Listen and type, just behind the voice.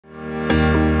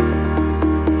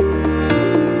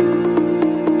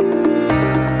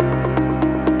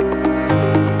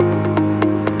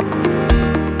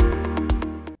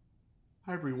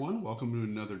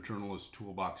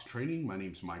Toolbox Training. My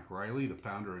name is Mike Reilley, the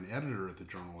founder and editor of the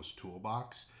Journalist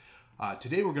Toolbox.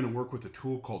 Today we're going to work with a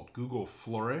tool called Google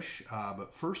Flourish,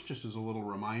 but first, just as a little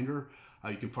reminder,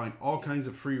 you can find all kinds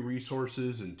of free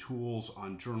resources and tools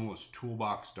on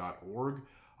journalisttoolbox.org.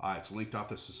 It's linked off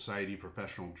the Society of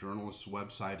Professional Journalists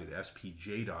website at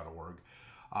spj.org.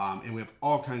 And we have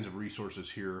all kinds of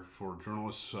resources here for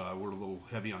journalists. We're a little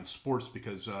heavy on sports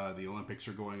because the Olympics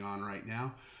are going on right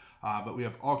now. But we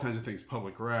have all kinds of things,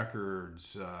 public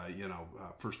records,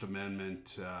 First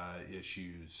Amendment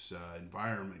issues,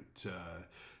 environment,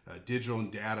 digital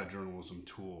and data journalism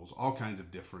tools, all kinds of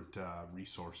different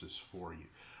resources for you.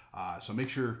 So make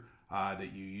sure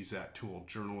that you use that tool,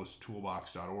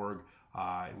 journalisttoolbox.org.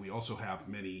 We also have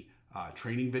many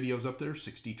training videos up there,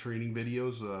 60 training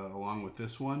videos along with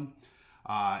this one.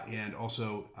 And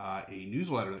also a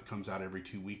newsletter that comes out every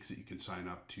 2 weeks that you can sign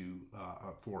up to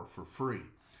for free.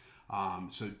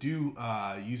 So do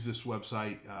use this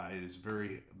website. It is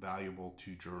very valuable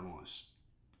to journalists.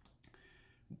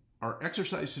 Our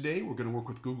exercise today, we're going to work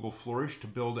with Google Flourish to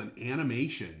build an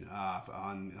animation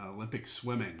on Olympic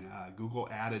swimming. Google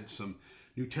added some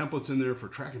new templates in there for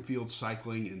track and field,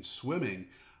 cycling, and swimming,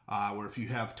 where if you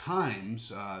have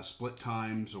times, split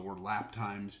times or lap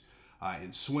times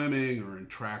in swimming or in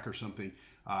track or something,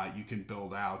 you can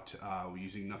build out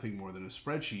using nothing more than a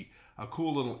spreadsheet, a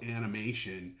cool little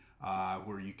animation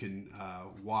where you can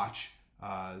watch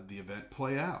the event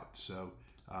play out. So,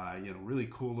 really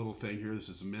cool little thing here. This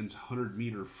is a men's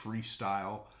 100-meter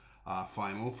freestyle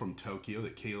final from Tokyo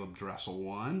that Caleb Dressel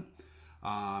won.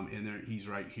 And there he's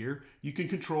right here. You can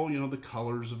control, the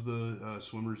colors of the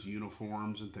swimmers'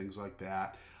 uniforms and things like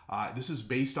that. This is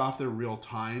based off their real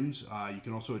times. You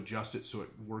can also adjust it so it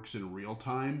works in real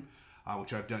time,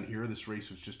 which I've done here. This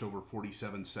race was just over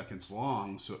 47 seconds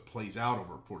long, so it plays out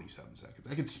over 47 seconds.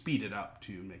 I could speed it up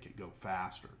to make it go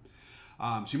faster.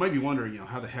 So you might be wondering,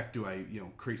 how the heck do I,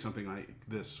 create something like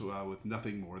this with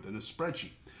nothing more than a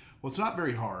spreadsheet? Well, it's not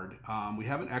very hard. We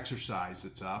have an exercise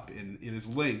that's up, and it is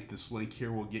linked. This link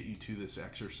here will get you to this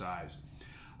exercise.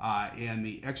 And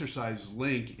the exercise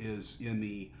link is in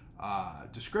the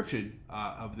description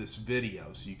of this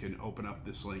video. So you can open up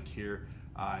this link here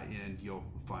and you'll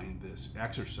find this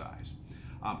exercise.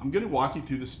 I'm going to walk you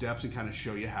through the steps and kind of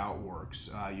show you how it works.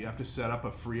 You have to set up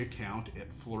a free account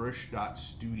at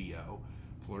flourish.studio.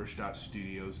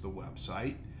 Flourish.studio is the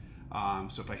website.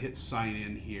 So if I hit sign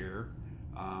in here,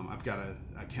 I've got an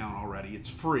account already. It's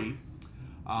free.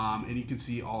 And you can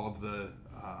see all of the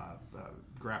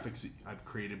graphics that I've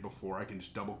created before. I can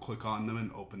just double click on them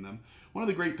and open them. One of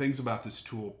the great things about this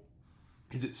tool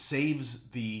is it saves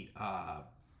the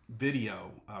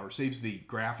video or saves the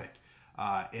graphic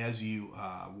as you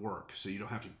work, so you don't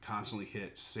have to constantly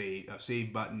hit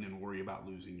save button and worry about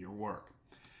losing your work.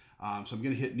 So I'm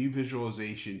going to hit new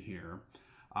visualization here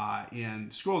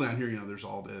and scroll down here. There's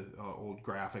all the old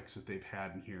graphics that they've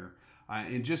had in here,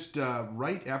 and just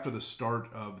right after the start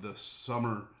of the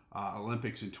Summer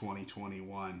Olympics in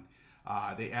 2021,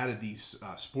 they added these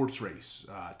sports race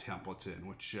templates in,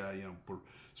 which were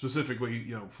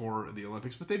specifically for the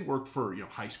Olympics, but they'd work for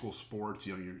high school sports,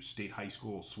 your state high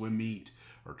school swim meet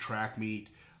or track meet.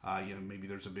 Maybe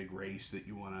there's a big race that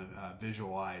you want to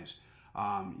visualize.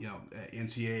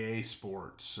 NCAA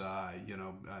sports,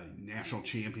 national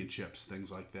championships, things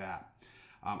like that.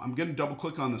 I'm going to double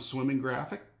click on the swimming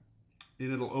graphic,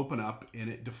 and it'll open up, and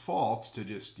it defaults to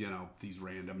just these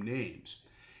random names.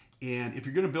 And if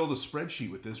you're going to build a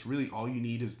spreadsheet with this, really all you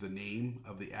need is the name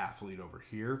of the athlete over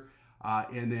here,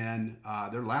 and then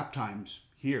their lap times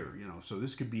here. So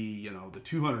this could be the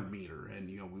 200 meter, and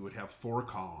we would have 4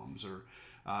 columns, or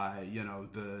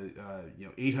the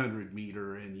 800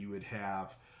 meter, and you would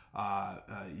have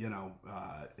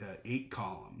 8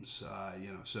 columns.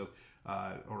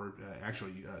 Or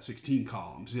actually 16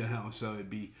 columns. So it'd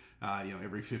be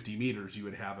every 50 meters you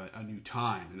would have a new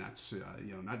time, and that's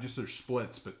not just their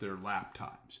splits but their lap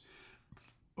times.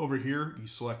 Over here you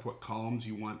select what columns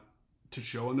you want to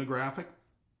show in the graphic.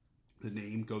 The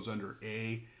name goes under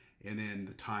A, and then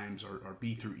the times are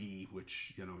B through E,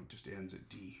 which just ends at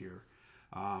D here,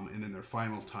 and then their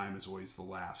final time is always the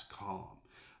last column.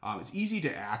 It's easy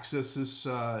to access this,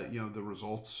 the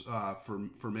results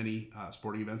for many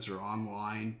sporting events are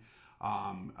online.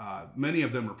 Many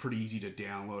of them are pretty easy to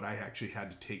download. I actually had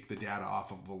to take the data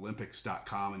off of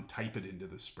Olympics.com and type it into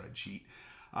the spreadsheet.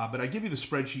 But I give you the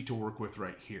spreadsheet to work with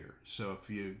right here. So if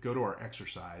you go to our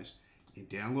exercise and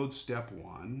download step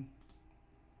 1,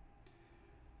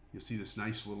 you'll see this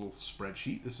nice little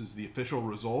spreadsheet. This is the official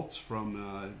results from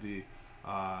the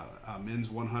men's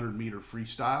 100-meter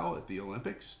freestyle at the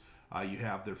Olympics. You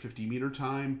have their 50-meter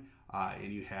time,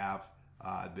 and you have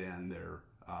than their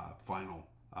final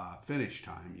finish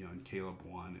time. And Caleb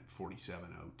won at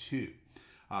 47:02.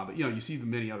 But you see the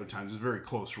many other times. It was a very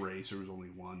close race. There was only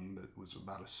one that was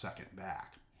about a second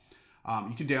back.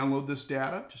 You can download this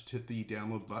data. Just hit the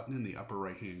download button in the upper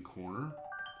right-hand corner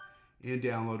and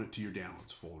download it to your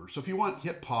downloads folder. So if you want,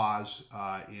 hit pause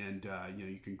and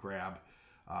you can grab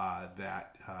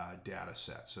that data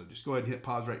set. So just go ahead and hit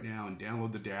pause right now and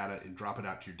download the data and drop it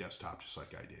out to your desktop just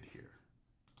like I did here.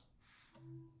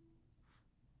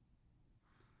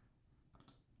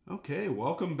 Okay,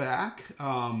 welcome back.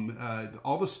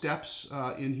 All the steps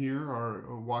in here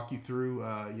are walk you through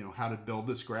how to build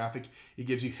this graphic. It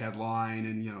gives you headline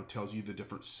and tells you the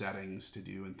different settings to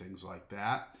do and things like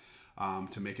that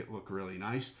to make it look really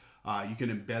nice. You can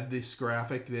embed this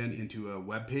graphic then into a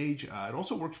web page. It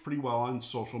also works pretty well on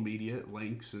social media. It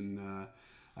links and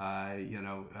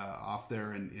off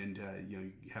there, and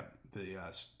you have the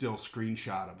still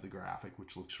screenshot of the graphic,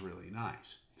 which looks really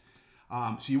nice.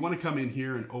 So you want to come in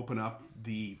here and open up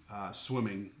the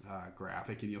swimming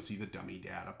graphic, and you'll see the dummy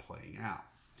data playing out.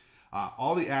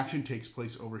 All the action takes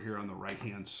place over here on the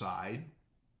right-hand side,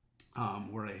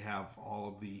 where I have all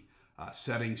of the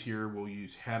settings here. We'll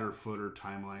use header, footer,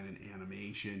 timeline, and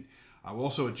animation. We'll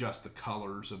also adjust the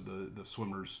colors of the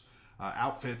swimmers'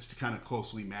 outfits to kind of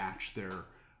closely match their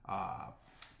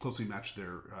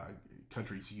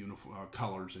country's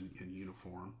colors and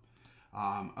uniform.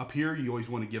 Up here, you always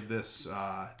want to give this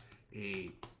a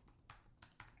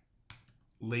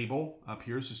label. Up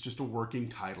here, this is just a working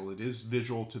title. It is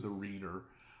visual to the reader,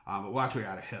 but we'll actually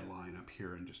add a headline up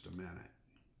here in just a minute.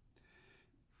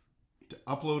 To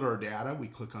upload our data, we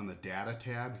click on the Data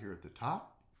tab here at the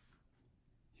top,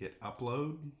 hit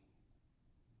Upload,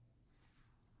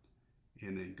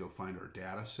 and then go find our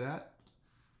data set.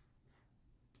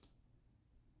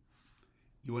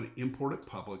 You want to import it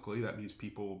publicly. That means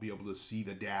people will be able to see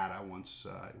the data once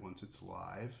it's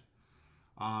live.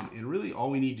 And really all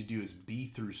we need to do is B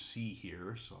through C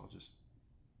here. So I'll just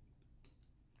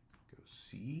go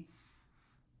C.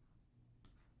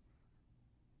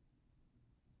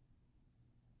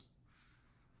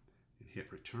 And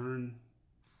hit return.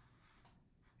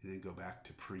 And then go back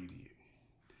to preview.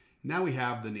 Now we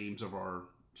have the names of our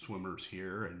swimmers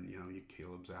here, and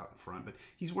Caleb's out in front, but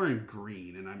he's wearing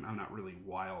green, and I'm not really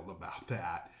wild about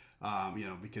that,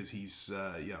 because he's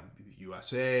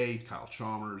USA, Kyle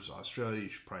Chalmers, Australia. You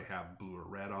should probably have blue or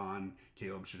red on.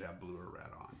 Caleb should have blue or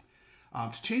red on.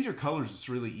 To change your colors, it's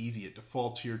really easy. It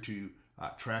defaults here to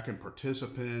track and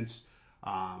participants.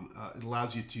 It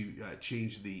allows you to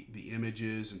change the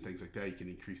images and things like that. You can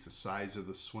increase the size of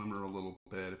the swimmer a little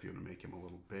bit if you want to make him a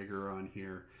little bigger on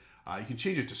here. You can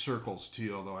change it to circles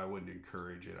too, although I wouldn't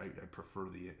encourage it. I prefer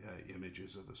the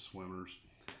images of the swimmers.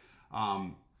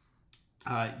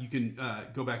 You can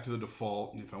go back to the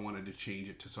default, and if I wanted to change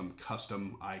it to some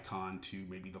custom icon to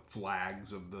maybe the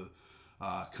flags of the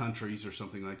countries or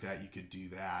something like that, you could do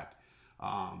that.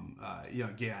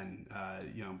 Again,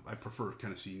 I prefer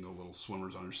kind of seeing the little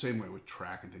swimmers on there. Same way with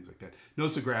track and things like that.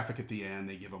 Notice the graphic at the end,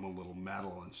 they give them a little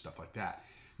medal and stuff like that.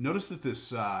 Notice that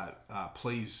this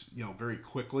plays, very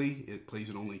quickly. It plays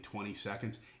in only 20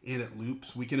 seconds, and it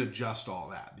loops. We can adjust all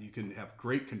that. You can have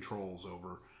great controls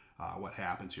over what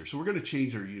happens here. So we're going to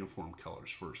change our uniform colors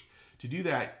first. To do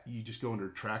that, you just go under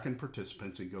Track and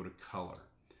Participants and go to Color.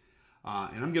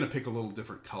 And I'm going to pick a little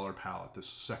different color palette, this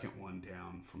second one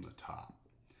down from the top.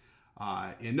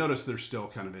 And notice they're still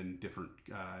kind of in different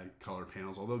color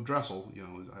panels, although Dressel,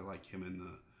 I like him in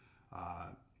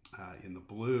the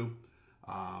blue.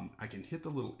 I can hit the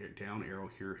little down arrow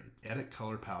here and edit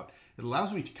color palette. It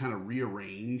allows me to kind of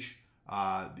rearrange,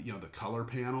 the color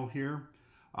panel here.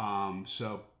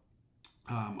 So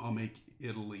I'll make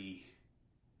Italy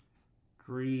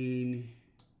green,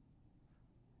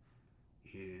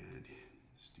 and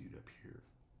let's do it up here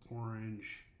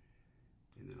orange,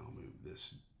 and then I'll move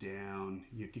this down.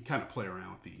 You can kind of play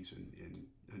around with these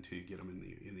until you get them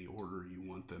in the order you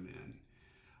want them in.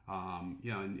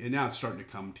 And now it's starting to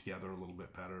come together a little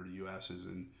bit better. The U.S. is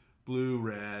in blue,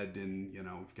 red, and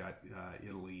we've got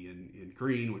Italy in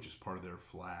green, which is part of their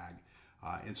flag,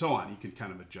 and so on. You can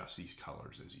kind of adjust these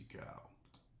colors as you go.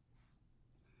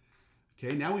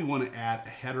 Okay, now we want to add a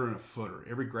header and a footer.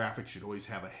 Every graphic should always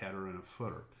have a header and a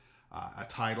footer, a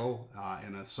title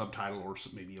and a subtitle, or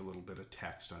maybe a little bit of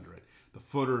text under it. The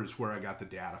footer is where I got the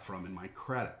data from in my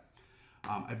credit.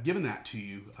 I've given that to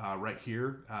you right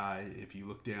here. If you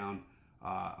look down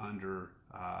under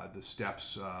the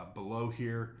steps below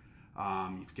here,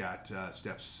 you've got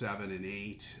steps 7 and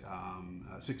 8,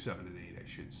 6, 7, and 8, I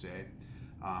should say.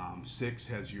 6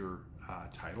 has your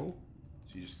title,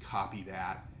 so you just copy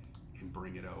that and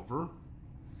bring it over.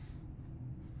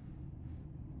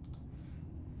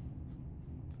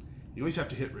 You always have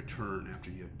to hit return after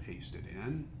you paste it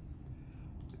in.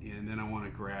 And then I want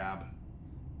to grab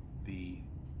the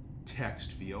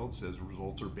text field. It says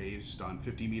results are based on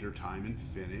 50-meter time and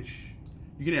finish.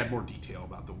 You can add more detail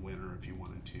about the winner if you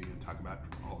wanted to, and talk about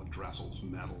all the Dressels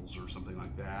medals or something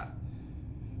like that.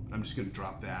 But I'm just going to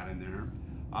drop that in there.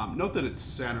 Note that it's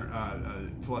center,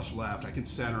 flush left. I can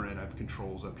center it. I have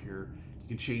controls up here. You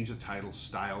can change the title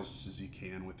styles just as you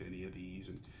can with any of these.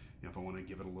 And if I want to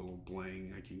give it a little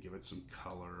bling, I can give it some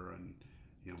color and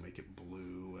make it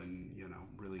blue and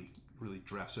really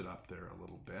dress it up there a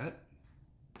little bit.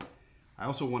 I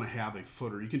also want to have a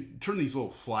footer. You can turn these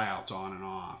little flyouts on and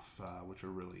off, which are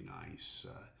really nice.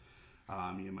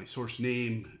 My source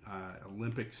name,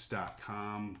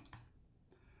 Olympics.com.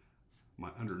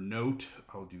 Under note,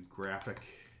 I'll do graphic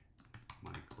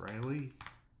Mike Reilley.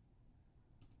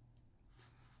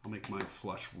 I'll make mine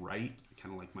flush right,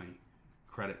 kind of like my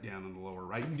credit down in the lower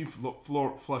right. You can do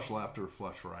flush left or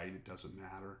flush right, it doesn't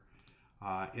matter.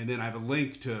 And then I have a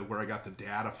link to where I got the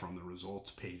data from, the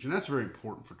results page. And that's very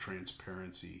important for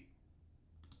transparency.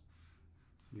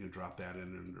 I'm going to drop that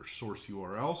in under source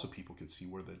URL so people can see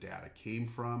where the data came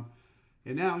from.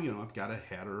 And now, I've got a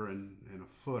header and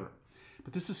a footer.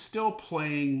 But this is still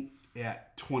playing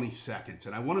at 20 seconds.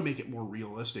 And I want to make it more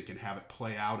realistic and have it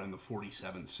play out in the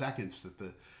 47 seconds that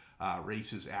the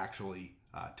race is actually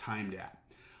timed at.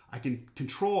 I can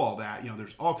control all that.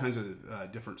 There's all kinds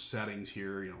of different settings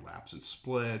here, laps and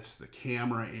splits, the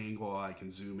camera angle, I can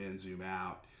zoom in, zoom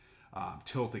out,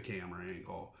 tilt the camera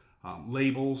angle,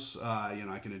 labels,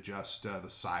 I can adjust the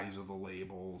size of the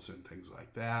labels and things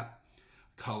like that,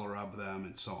 color of them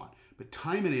and so on. But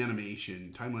timeline and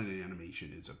animation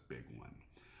is a big one.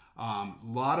 A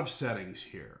lot of settings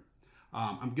here.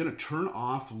 I'm going to turn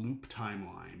off loop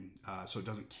timeline so it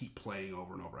doesn't keep playing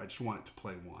over and over. I just want it to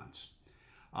play once.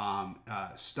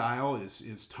 Style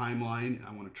is timeline.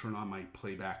 I want to turn on my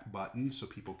playback button so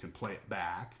people can play it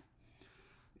back,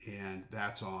 and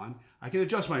that's on. I can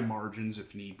adjust my margins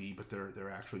if need be, but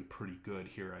they're actually pretty good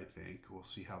here. I think we'll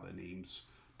see how the names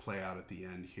play out at the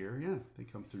end here. Yeah, they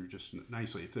come through just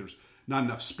nicely. If there's not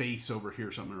enough space over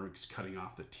here, something is cutting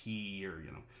off the T, or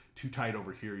too tight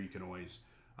over here, you can always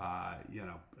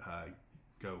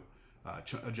go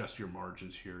adjust your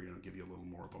margins here. Give you a little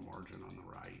more of a margin on the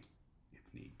right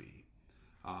need be.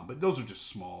 But those are just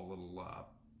small little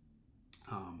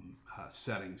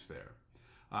settings there.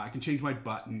 I can change my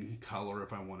button color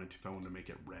if I wanted to, make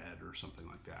it red or something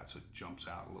like that, so it jumps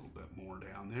out a little bit more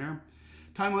down there.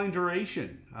 Timeline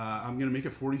duration, I'm going to make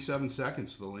it 47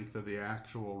 seconds, the length of the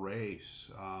actual race.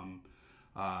 And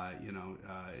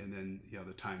then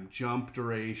the time jump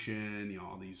duration,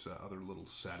 all these other little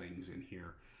settings in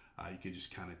here you can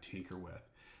just kind of tinker with.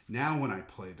 Now when I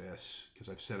play this, because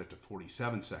I've set it to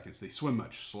 47 seconds, they swim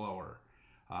much slower.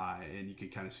 And you can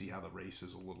kind of see how the race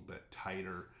is a little bit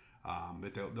tighter.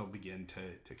 But they'll begin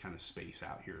to kind of space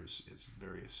out here as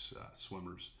various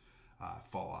swimmers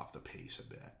fall off the pace a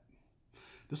bit.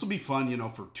 This will be fun,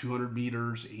 for 200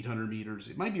 meters, 800 meters.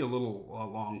 It might be a little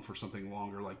long for something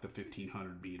longer like the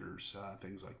 1500 meters,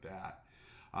 things like that.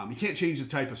 You can't change the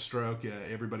type of stroke.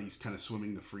 Everybody's kind of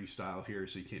swimming the freestyle here,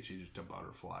 so you can't change it to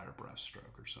butterfly or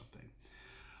breaststroke or something.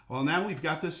 Well, now we've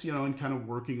got this, in kind of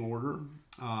working order.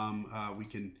 We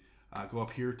can go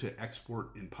up here to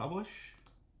export and publish.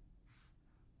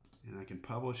 And I can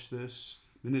publish this.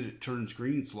 The minute it turns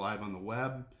green, it's live on the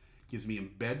web. Gives me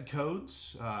embed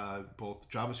codes, both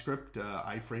JavaScript,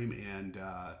 iframe, and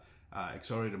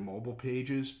accelerated mobile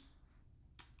pages.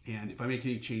 And if I make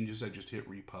any changes, I just hit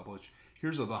republish.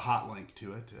 Here's the hot link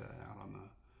to it out on the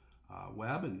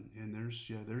web, and there's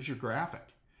your graphic.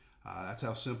 That's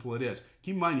how simple it is.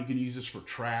 Keep in mind, you can use this for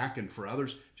track and for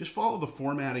others. Just follow the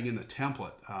formatting in the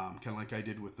template, kind of like I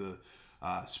did with the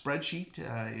spreadsheet,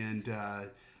 and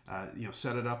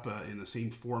set it up in the same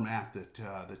format that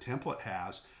the template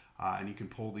has, and you can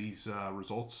pull these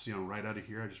results, right out of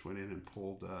here. I just went in and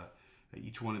pulled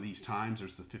each one of these times.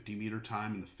 There's the 50-meter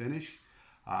time and the finish.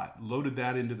 Loaded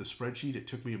that into the spreadsheet. It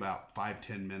took me about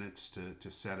 5-10 minutes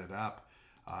to set it up.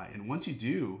 And once you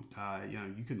do,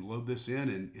 you can load this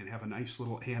in and have a nice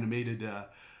little animated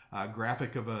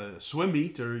graphic of a swim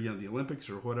meet or the Olympics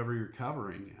or whatever you're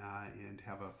covering, and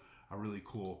have a really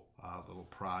cool little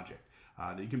project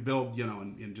that you can build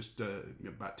in just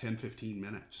about 10-15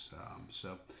 minutes.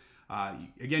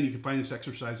 Again, you can find this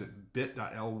exercise at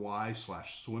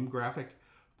bit.ly/swimgraphic.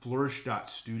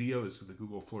 Flourish.studio is the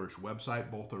Google Flourish website.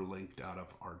 Both are linked out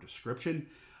of our description.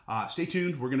 Stay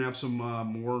tuned. We're going to have some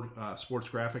more sports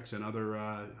graphics and other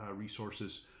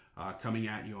resources coming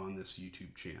at you on this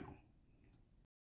YouTube channel.